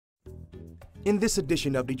In this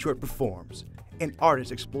edition of Detroit Performs, an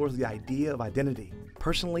artist explores the idea of identity,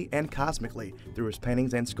 personally and cosmically, through his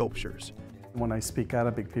paintings and sculptures. When I speak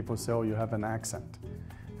Arabic, people say, oh, you have an accent.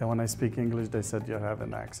 And when I speak English, they said, you have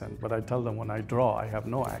an accent. But I tell them when I draw, I have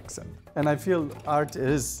no accent. And I feel art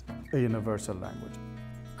is a universal language.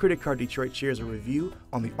 Critic-Car Detroit shares a review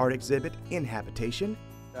on the art exhibit in Habitation.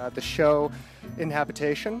 The show in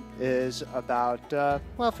Habitation is about,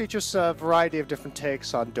 features a variety of different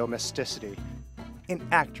takes on domesticity. An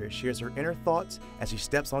actress shares her inner thoughts as she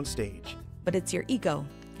steps on stage. But it's your ego.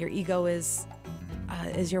 Your ego is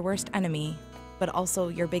your worst enemy, but also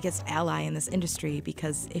your biggest ally in this industry,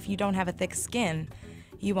 because if you don't have a thick skin,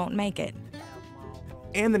 you won't make it.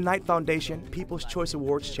 And the Knight Foundation People's Choice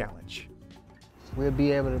Awards Challenge. We'll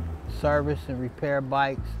be able to service and repair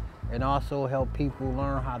bikes and also help people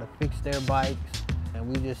learn how to fix their bikes. And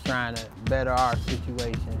we're just trying to better our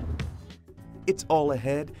situation. It's all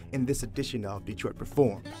ahead in this edition of Detroit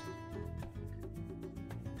Performs.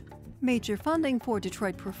 Major funding for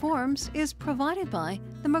Detroit Performs is provided by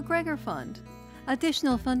the McGregor Fund.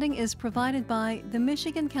 Additional funding is provided by the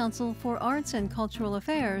Michigan Council for Arts and Cultural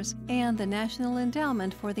Affairs and the National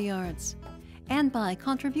Endowment for the Arts, and by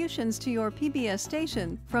contributions to your PBS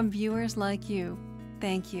station from viewers like you.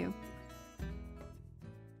 Thank you.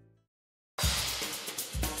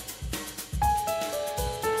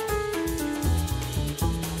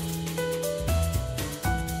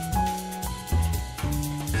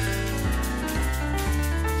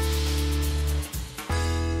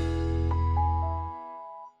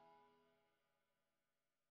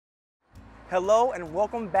 Hello and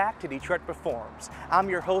welcome back to Detroit Performs. I'm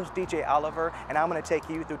your host, DJ Oliver, and I'm going to take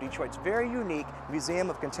you through Detroit's very unique Museum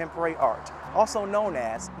of Contemporary Art, also known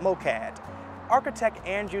as MOCAD. Architect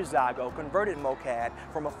Andrew Zago converted MOCAD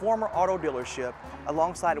from a former auto dealership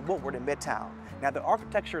alongside Woodward in Midtown. Now, the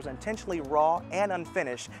architecture is intentionally raw and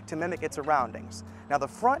unfinished to mimic its surroundings. Now, the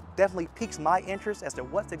front definitely piques my interest as to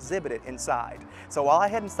what's exhibited inside. So while I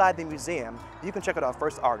head inside the museum, you can check out our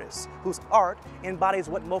first artist, whose art embodies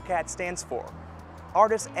what MOCAD stands for.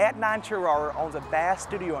 Artist Adnan Charara owns a vast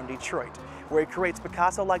studio in Detroit, where he creates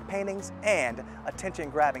Picasso-like paintings and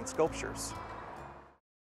attention-grabbing sculptures.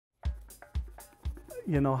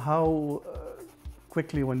 You know how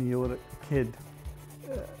quickly when you were a kid,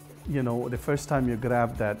 the first time you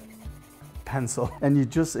grab that pencil and you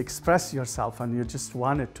just express yourself and you just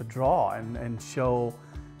wanted to draw and show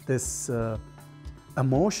this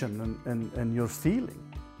emotion and your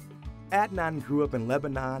feeling. Adnan grew up in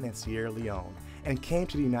Lebanon and Sierra Leone and came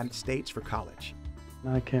to the United States for college.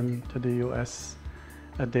 I came to the US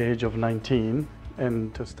at the age of 19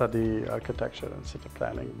 and to study architecture and city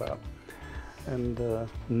planning, and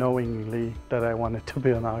knowingly that I wanted to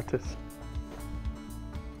be an artist.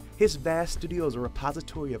 His vast studio is a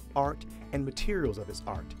repository of art and materials of his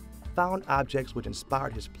art, found objects which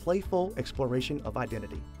inspired his playful exploration of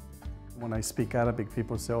identity. When I speak Arabic,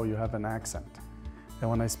 people say, oh, you have an accent.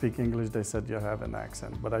 And when I speak English, they said, you have an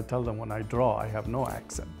accent. But I tell them when I draw, I have no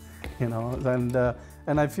accent,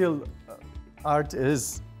 and I feel art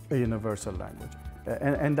is a universal language.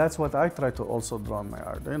 And that's what I try to also draw in my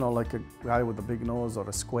art. Like a guy with a big nose or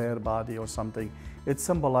a square body or something. It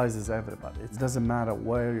symbolizes everybody. It doesn't matter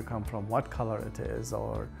where you come from, what color it is,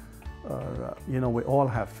 or we all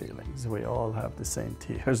have feelings. We all have the same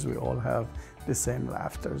tears. We all have the same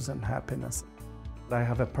laughters and happiness. I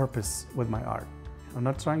have a purpose with my art. I'm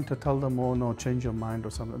not trying to tell them, oh no, change your mind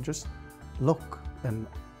or something. Just look and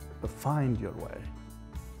find your way.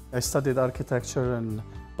 I studied architecture,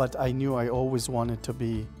 but I knew I always wanted to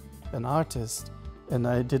be an artist. And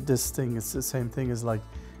I did this thing, it's the same thing as like,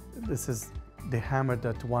 this is the hammer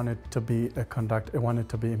that wanted to be a conductor, wanted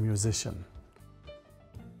to be a musician.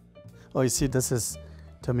 Oh, you see, this is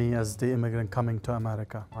to me as the immigrant coming to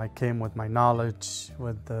America. I came with my knowledge,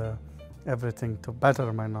 with everything to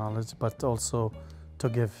better my knowledge, but also to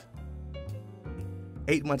give.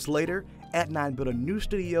 8 months later, Adnan built a new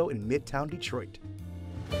studio in Midtown Detroit.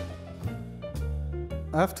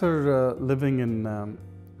 After living in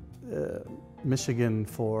Michigan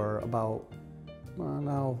for about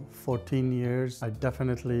now 14 years, I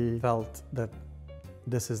definitely felt that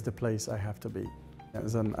this is the place I have to be.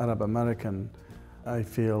 As an Arab American, I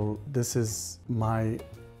feel this is my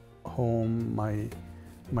home,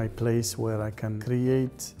 my place where I can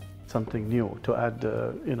create something new to add,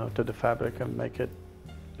 to the fabric and make it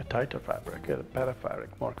a tighter fabric, a better fabric,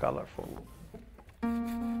 more colorful.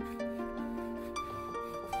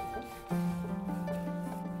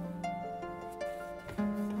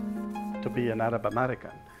 To be an Arab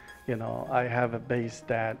American, I have a base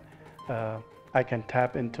that I can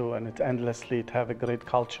tap into, and it's endlessly to have a great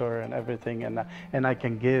culture and everything, and I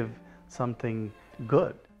can give something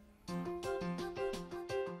good.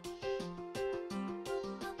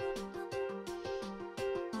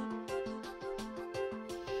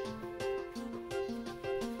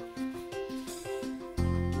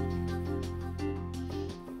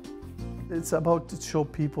 It's about to show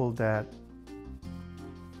people that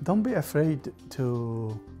don't be afraid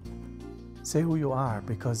to say who you are,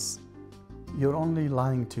 because you're only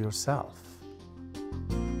lying to yourself.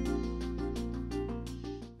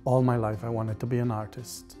 All my life I wanted to be an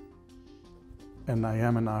artist, and I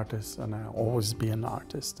am an artist, and I'll always be an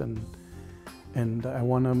artist, and I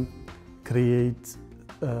want to create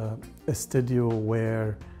a studio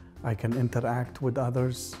where I can interact with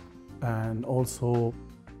others, and also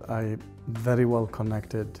I'm very well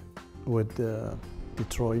connected with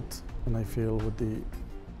Detroit, and I feel with the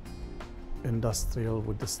industrial,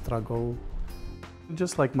 with the struggle.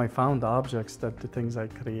 Just like my found objects, that the things I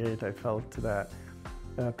create, I felt that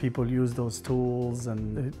people use those tools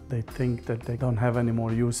and they think that they don't have any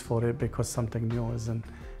more use for it because something new is in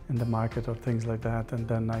the market or things like that, and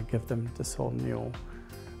then I give them this whole new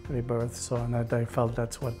rebirth. So, and I felt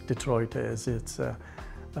that's what Detroit is. It's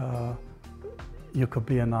you could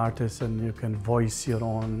be an artist and you can voice your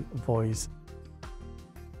own voice.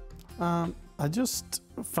 I just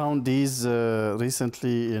found these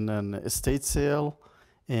recently in an estate sale,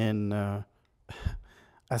 and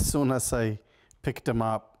as soon as I picked them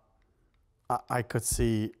up, I could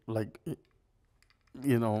see, like,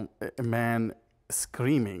 you know, a man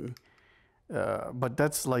screaming, but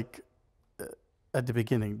that's like at the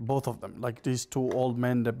beginning, both of them, like these two old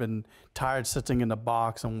men that have been tired sitting in a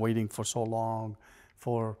box and waiting for so long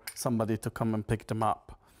for somebody to come and pick them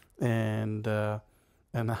up, and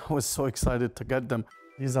I was so excited to get them.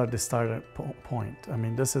 These are the starting point. I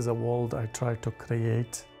mean, this is a world I tried to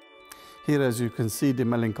create. Here, as you can see, the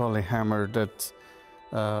melancholy hammer that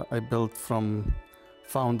I built from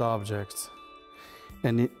found objects.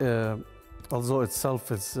 And although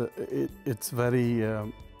itself is, it's very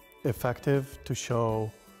effective to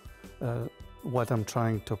show what I'm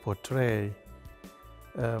trying to portray,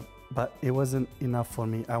 but it wasn't enough for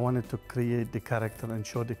me. I wanted to create the character and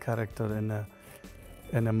show the character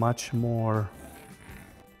in a much more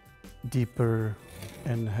deeper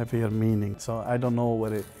and heavier meaning. So I don't know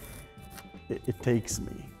where it takes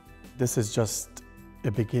me. This is just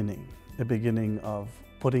a beginning of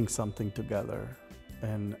putting something together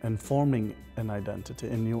and forming an identity,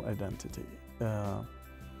 a new identity.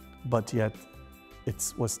 But yet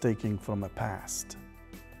it was taken from a past.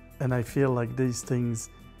 And I feel like these things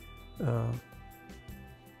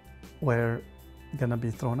were gonna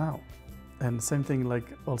be thrown out. And same thing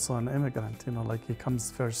like also an immigrant, you know, like he comes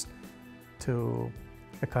first to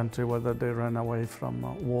a country, whether they run away from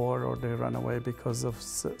war or they run away because of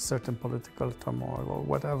certain political turmoil or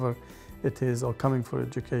whatever it is, or coming for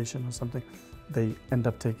education or something, they end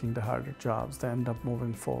up taking the harder jobs, they end up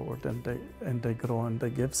moving forward, and they grow and they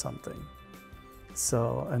give something.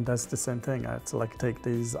 So, and that's the same thing. It's like take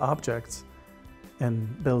these objects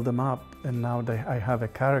and build them up, and now I have a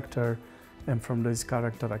character, and from this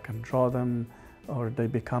character I can draw them, or they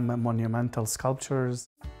become monumental sculptures.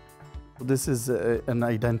 This is an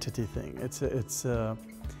identity thing. It's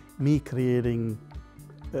me creating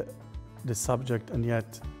the subject and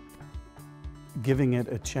yet giving it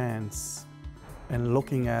a chance and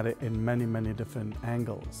looking at it in many, many different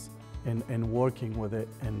angles and working with it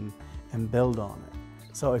and build on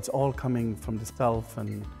it. So it's all coming from the self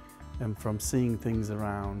and from seeing things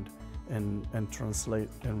around and translate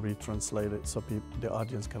and retranslate it so the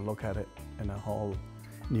audience can look at it in a whole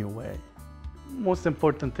new way. Most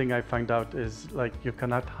important thing I find out is, like, you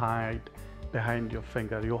cannot hide behind your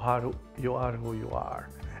finger. You are who you are.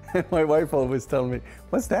 And my wife always tells me,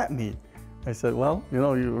 what's that mean? I said, well, you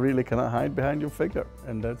know, you really cannot hide behind your finger.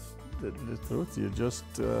 And that's the truth. You just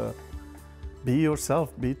be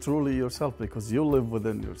yourself, be truly yourself, because you live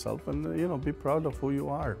within yourself, and, you know, be proud of who you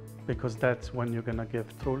are, because that's when you're gonna give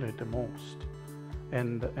truly the most.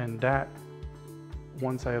 And that,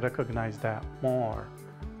 once I recognized that more,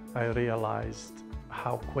 I realized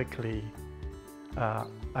how quickly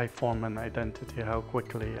I form an identity, how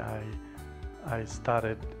quickly I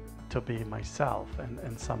started to be myself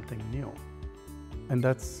and something new. And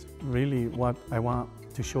that's really what I want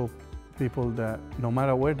to show people, that no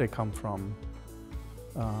matter where they come from,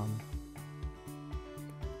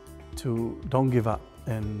 to don't give up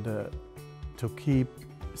and to keep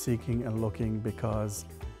seeking and looking, because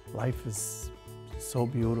life is so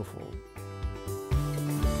beautiful.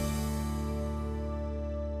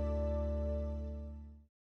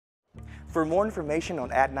 For more information on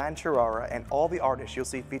Adnan Charara and all the artists you'll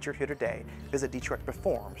see featured here today, visit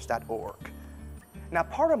DetroitPerforms.org. Now,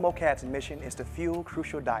 part of MOCAD's mission is to fuel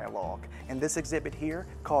crucial dialogue, and this exhibit here,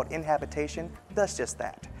 called In Habitation, does just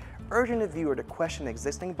that, urging the viewer to question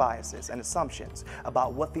existing biases and assumptions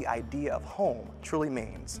about what the idea of home truly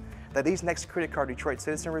means. Now, these next Critic-Car Detroit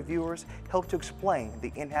citizen reviewers help to explain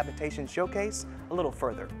the In Habitation showcase a little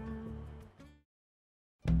further.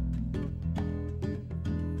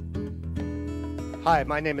 Hi,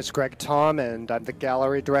 my name is Greg Tom, and I'm the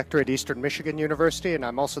gallery director at Eastern Michigan University, and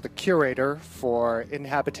I'm also the curator for In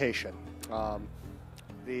Habitation.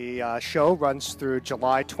 The show runs through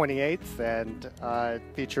July 28th and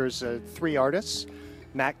features 3 artists,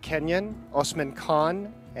 Matt Kenyon, Osman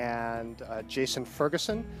Khan, and Jason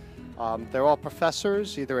Ferguson. They're all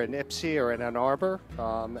professors, either in IPSI or in Ann Arbor,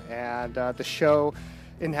 and the show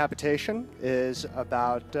In Habitation is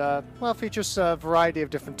about, features a variety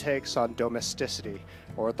of different takes on domesticity,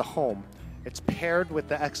 or the home. It's paired with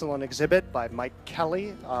the excellent exhibit by Mike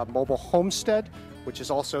Kelly, Mobile Homestead, which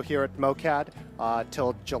is also here at MOCAD,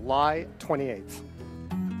 till July 28th.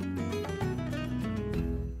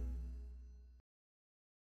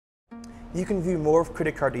 You can view more of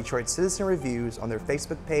Critic-Car Detroit citizen reviews on their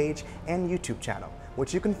Facebook page and YouTube channel,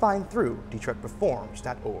 which you can find through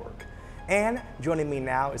DetroitPerforms.org. And joining me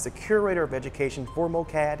now is the Curator of Education for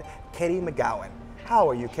MOCAD, Katie McGowan. How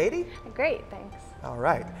are you, Katie? Great, thanks. All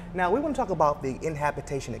right. Now we want to talk about the In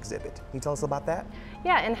Habitation exhibit. Can you tell us about that?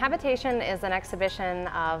 Yeah, In Habitation is an exhibition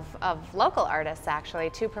of local artists,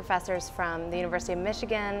 actually, 2 professors from the University of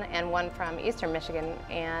Michigan and 1 from Eastern Michigan,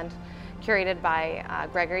 and curated by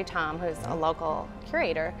Gregory Tom, who's a local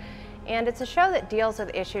curator. And it's a show that deals with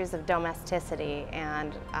issues of domesticity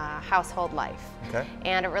and household life. Okay.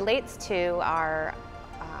 And it relates to our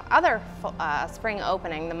other spring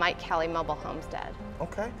opening, the Mike Kelly Mobile Homestead.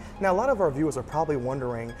 Okay. Now, a lot of our viewers are probably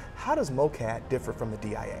wondering, how does MOCAD differ from the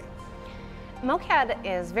DIA? MOCAD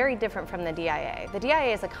is very different from the DIA. The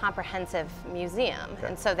DIA is a comprehensive museum,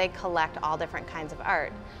 and so they collect all different kinds of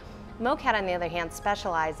art. MOCAD, on the other hand,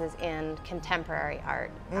 specializes in contemporary art,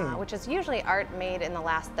 which is usually art made in the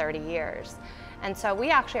last 30 years. And so we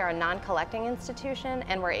actually are a non-collecting institution,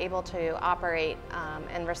 and we're able to operate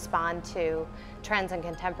and respond to trends in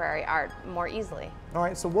contemporary art more easily. All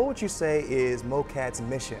right, so what would you say is MOCAD's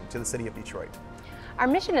mission to the city of Detroit? Our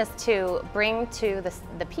mission is to bring to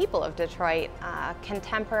the people of Detroit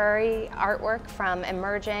contemporary artwork from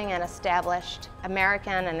emerging and established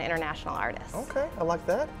American and international artists. Okay, I like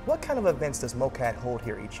that. What kind of events does MOCAD hold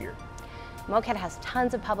here each year? MOCAD has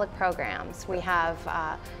tons of public programs. We have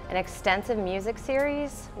an extensive music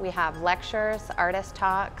series. We have lectures, artist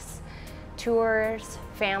talks, tours,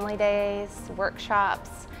 family days, workshops.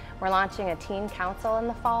 We're launching a teen council in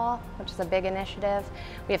the fall, which is a big initiative.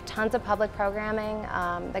 We have tons of public programming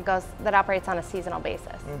that operates on a seasonal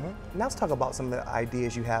basis. Now let's talk about some of the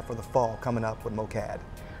ideas you have for the fall coming up with MOCAD.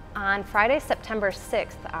 On Friday, September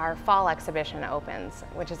 6th, our fall exhibition opens,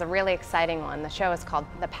 which is a really exciting one. The show is called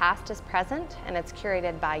The Past is Present, and it's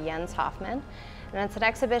curated by Jens Hoffman. And it's an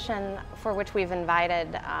exhibition for which we've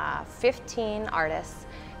invited 15 artists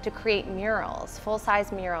to create murals,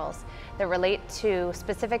 full-size murals, that relate to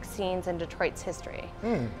specific scenes in Detroit's history.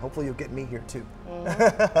 Hopefully you'll get me here too. All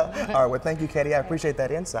right, well, thank you, Katie. I appreciate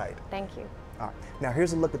that insight. Thank you. All right, now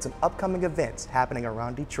here's a look at some upcoming events happening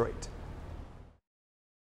around Detroit.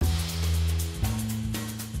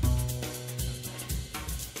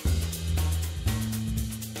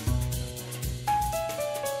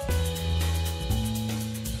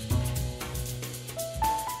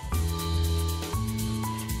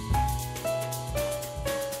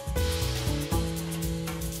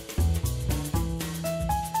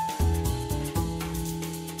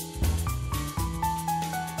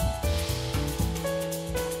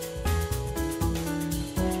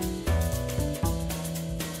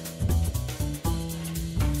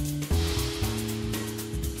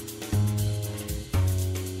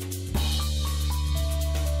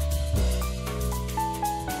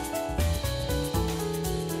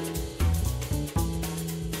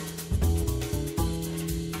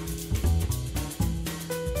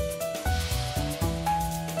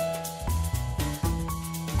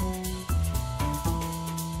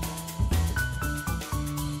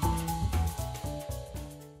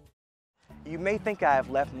 You may think I have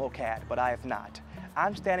left MOCAD, but I have not.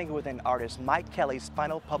 I'm standing within artist Mike Kelly's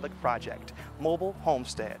final public project, Mobile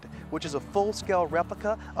Homestead, which is a full-scale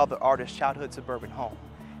replica of the artist's childhood suburban home.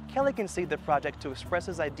 Kelly conceived the project to express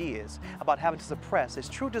his ideas about having to suppress his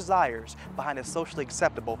true desires behind a socially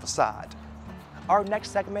acceptable facade. Our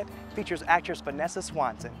next segment features actress Vanessa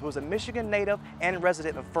Sawson, who is a Michigan native and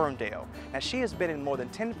resident of Ferndale. Now, she has been in more than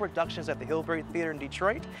 10 productions at the Hillberry Theater in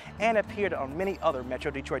Detroit and appeared on many other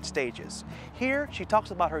Metro Detroit stages. Here, she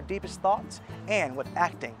talks about her deepest thoughts and what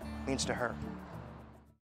acting means to her.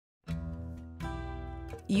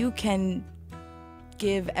 You can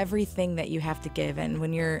give everything that you have to give, and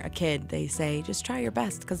when you're a kid, they say, just try your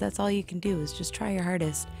best, because that's all you can do is just try your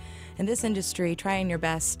hardest. In this industry, trying your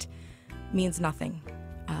best means nothing.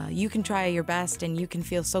 You can try your best and you can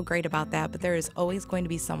feel so great about that, but there is always going to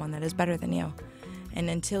be someone that is better than you. And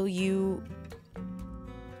until you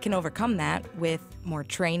can overcome that with more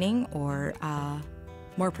training or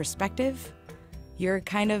more perspective, you're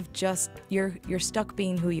kind of just, you're stuck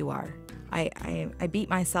being who you are. I beat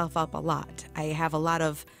myself up a lot. I have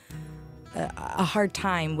a hard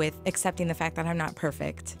time with accepting the fact that I'm not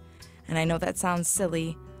perfect. And I know that sounds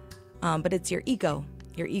silly, but it's your ego.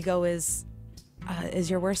 Your ego is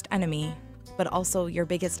your worst enemy, but also your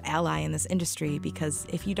biggest ally in this industry, because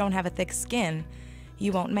if you don't have a thick skin,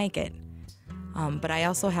 you won't make it. But I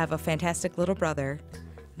also have a fantastic little brother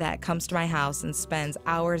that comes to my house and spends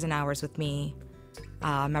hours and hours with me,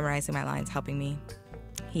 memorizing my lines, helping me.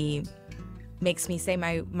 He makes me say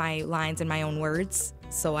my lines in my own words,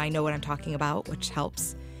 so I know what I'm talking about, which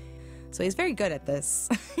helps. So he's very good at this.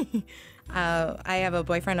 I have a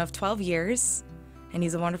boyfriend of 12 years, and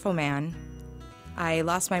he's a wonderful man. I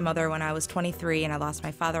lost my mother when I was 23, and I lost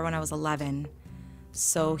my father when I was 11.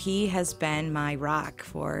 So he has been my rock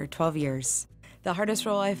for 12 years. The hardest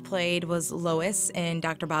role I've played was Lois in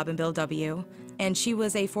Dr. Bob and Bill W. And she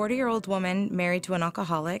was a 40-year-old woman married to an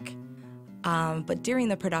alcoholic. But during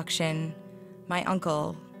the production, my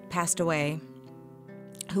uncle passed away,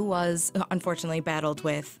 who was unfortunately battled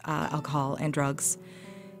with alcohol and drugs.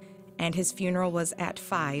 And his funeral was at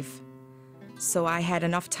 5. So I had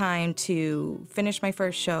enough time to finish my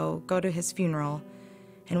first show, go to his funeral,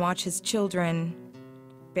 and watch his children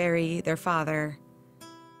bury their father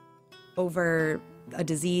over a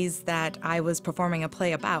disease that I was performing a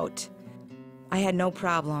play about. I had no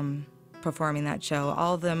problem performing that show.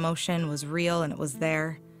 All the emotion was real and it was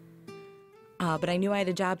there. But I knew I had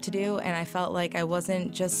a job to do, and I felt like I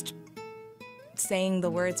wasn't just saying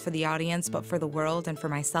the words for the audience, but for the world and for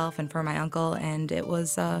myself and for my uncle, and it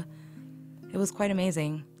was quite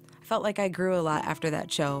amazing. I felt like I grew a lot after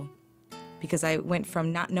that show, because I went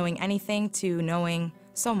from not knowing anything to knowing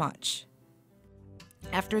so much.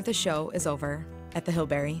 After the show is over at the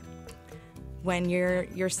Hillberry, when you're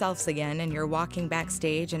yourselves again and you're walking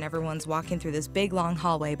backstage and everyone's walking through this big long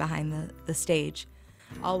hallway behind the stage,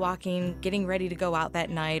 all walking, getting ready to go out that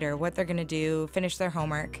night or what they're gonna do, finish their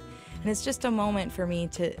homework. And it's just a moment for me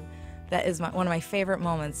that is one of my favorite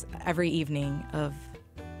moments every evening of,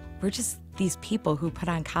 we're just these people who put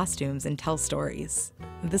on costumes and tell stories.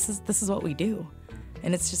 This is what we do.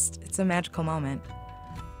 And it's a magical moment.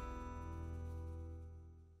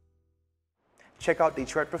 Check out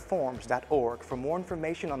DetroitPerforms.org for more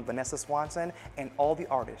information on Vanessa Sawson and all the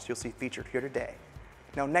artists you'll see featured here today.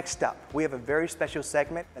 Now, next up, we have a very special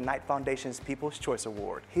segment, the Knight Foundation's People's Choice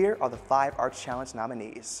Award. Here are the 5 Arts Challenge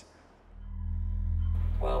nominees.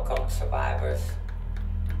 Welcome, survivors.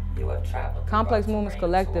 You have traveled. Complex Movements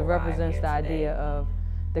Collective represents the idea of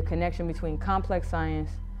the connection between complex science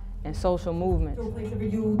and social movements.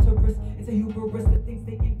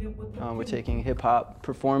 We're taking hip-hop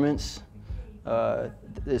performance,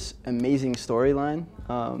 this amazing storyline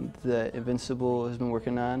that Invincible has been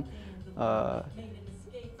working on,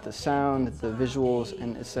 the sound, the visuals,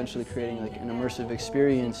 and essentially creating like an immersive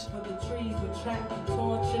experience.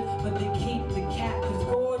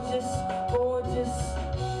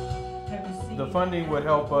 The funding would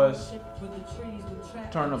help us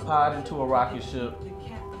turn a pod into a rocket ship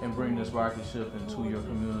and bring this rocket ship into your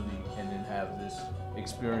community, and then have this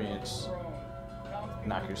experience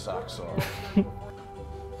knock your socks off.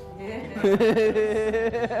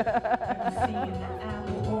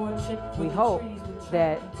 We hope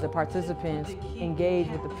that the participants engage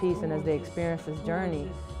with the piece, and as they experience this journey,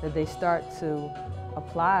 that they start to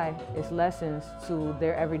apply its lessons to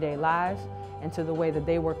their everyday lives and to the way that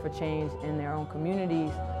they work for change in their own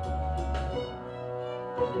communities.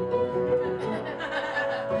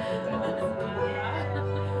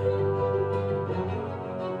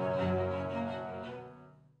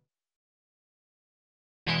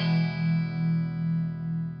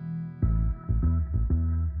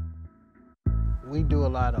 We do a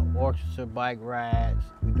lot of orchestra bike rides.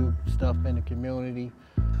 We do stuff in the community.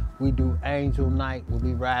 We do Angel Night. We'll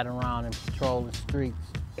be riding around and patrol the streets.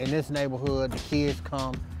 In this neighborhood, the kids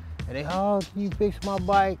come And they, oh, can you fix my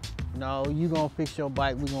bike? No, you gonna fix your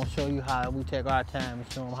bike. We gonna show you how. We take our time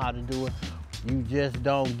and show them how to do it. You just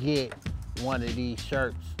don't get one of these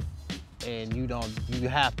shirts, and you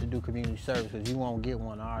have to do community service because you won't get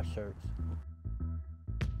one of our shirts.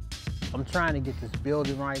 I'm trying to get this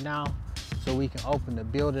building right now so we can open the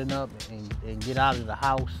building up and get out of the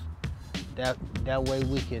house. That way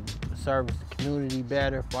we can service the community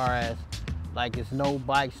better as far as like it's no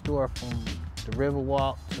bike store from the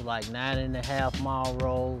Riverwalk to like 9.5 Mile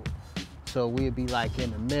Road. So we'll be like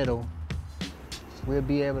in the middle. We'll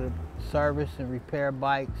be able to service and repair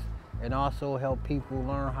bikes and also help people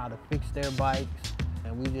learn how to fix their bikes.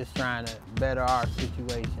 And we just trying to better our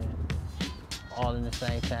situation all in the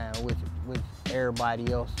same time, which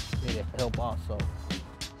everybody else it'll help also.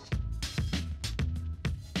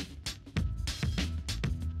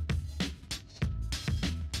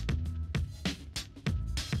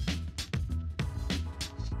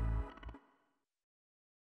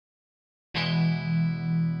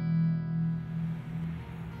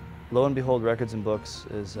 Lo and Behold Records and Books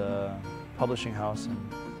is a publishing house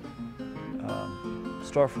and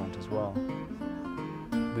storefront as well.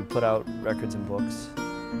 We put out records and books.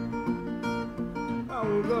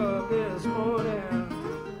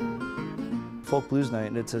 Folk Blues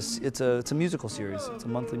Night, it's a musical series. It's a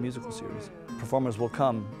monthly musical series. Performers will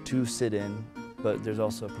come to sit in, but there's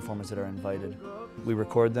also performers that are invited. We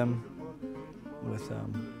record them with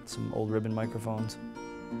some old ribbon microphones.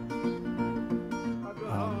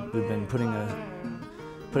 We've been putting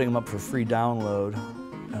them up for free download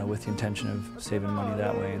with the intention of saving money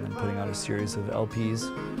that way, and then putting out a series of LPs.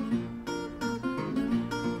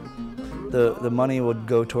 The money would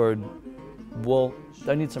go toward, well,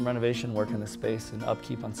 I need some renovation work in the space and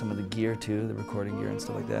upkeep on some of the gear too, the recording gear and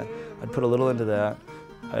stuff like that. I'd put a little into that.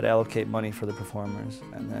 I'd allocate money for the performers,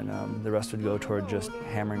 and then the rest would go toward just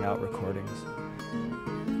hammering out recordings.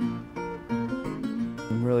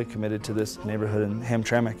 I'm really committed to this neighborhood and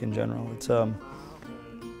Hamtramck in general. It's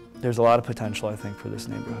there's a lot of potential, I think, for this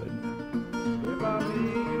neighborhood. If I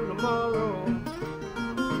feel tomorrow,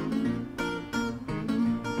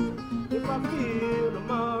 if I feel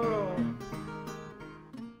tomorrow.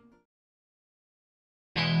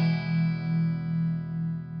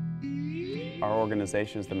 Our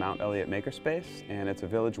organization is the Mount Elliott Makerspace, and it's a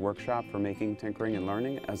village workshop for making, tinkering, and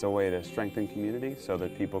learning as a way to strengthen community so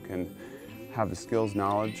that people can have the skills,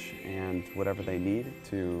 knowledge, and whatever they need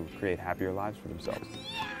to create happier lives for themselves.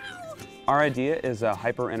 Our idea is a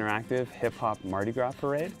hyper-interactive hip-hop Mardi Gras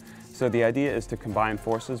parade. So the idea is to combine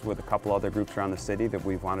forces with a couple other groups around the city that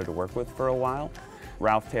we've wanted to work with for a while.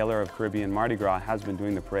 Ralph Taylor of Caribbean Mardi Gras has been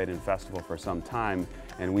doing the parade and festival for some time,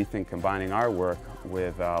 and we think combining our work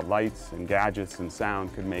with lights and gadgets and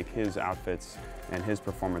sound could make his outfits and his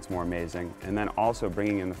performance more amazing. And then also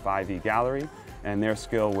bringing in the 5E Gallery and their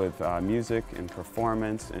skill with music and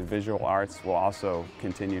performance and visual arts will also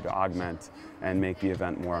continue to augment and make the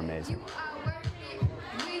event more amazing.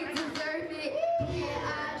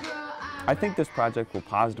 I think this project will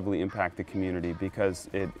positively impact the community because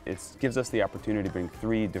it gives us the opportunity to bring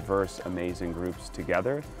 3 diverse, amazing groups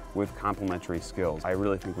together with complementary skills. I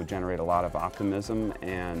really think would generate a lot of optimism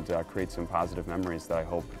and create some positive memories that I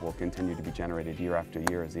hope will continue to be generated year after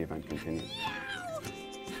year as the event continues.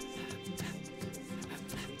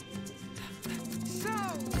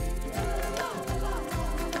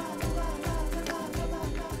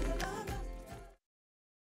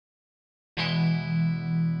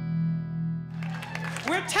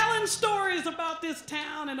 We're telling stories about this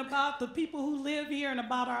town and about the people who live here and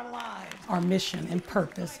about our lives. Our mission and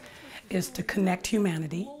purpose is to connect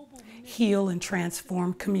humanity, heal and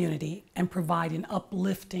transform community, and provide an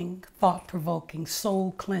uplifting, thought-provoking,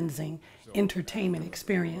 soul-cleansing entertainment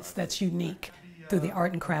experience that's unique through the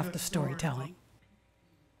art and craft of storytelling.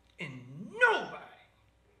 And nobody!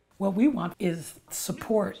 What we want is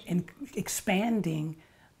support in expanding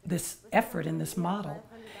this effort in this model.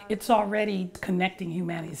 It's already connecting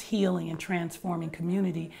humanity, it's healing and transforming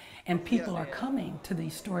community, and people are coming to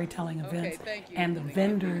these storytelling events, and the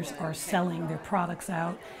vendors are selling their products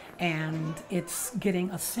out, and it's getting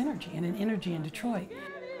a synergy and an energy in Detroit.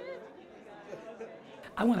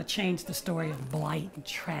 I want to change the story of blight and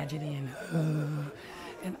tragedy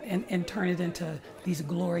and turn it into these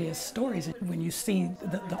glorious stories. When you see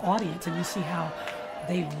the audience and you see how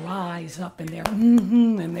they rise up and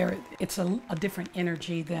it's a different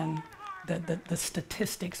energy than the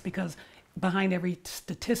statistics, because behind every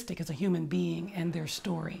statistic is a human being and their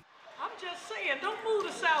story. I'm just saying, don't move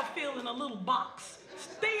to Southfield in a little box.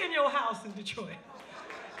 Stay in your house in Detroit.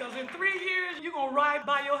 Because in 3 years, you're going to ride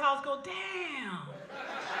by your house and go, damn.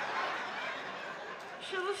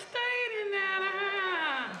 should have stayed in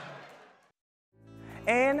that.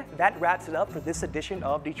 And that wraps it up for this edition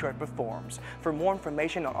of Detroit Performs. For more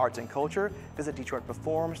information on arts and culture, visit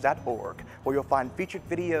DetroitPerforms.org, where you'll find featured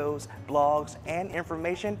videos, blogs, and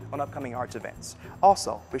information on upcoming arts events.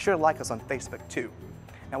 Also, be sure to like us on Facebook too.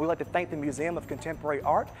 Now, we'd like to thank the Museum of Contemporary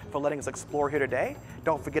Art for letting us explore here today.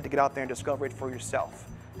 Don't forget to get out there and discover it for yourself.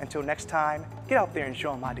 Until next time, get out there and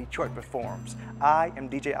show them how Detroit performs. I am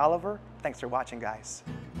DJ Oliver. Thanks for watching, guys.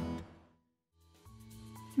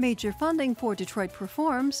 Major funding for Detroit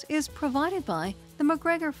Performs is provided by the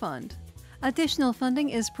McGregor Fund. Additional funding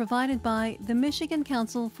is provided by the Michigan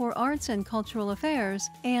Council for Arts and Cultural Affairs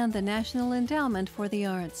and the National Endowment for the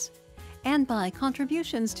Arts, and by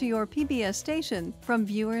contributions to your PBS station from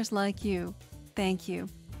viewers like you. Thank you.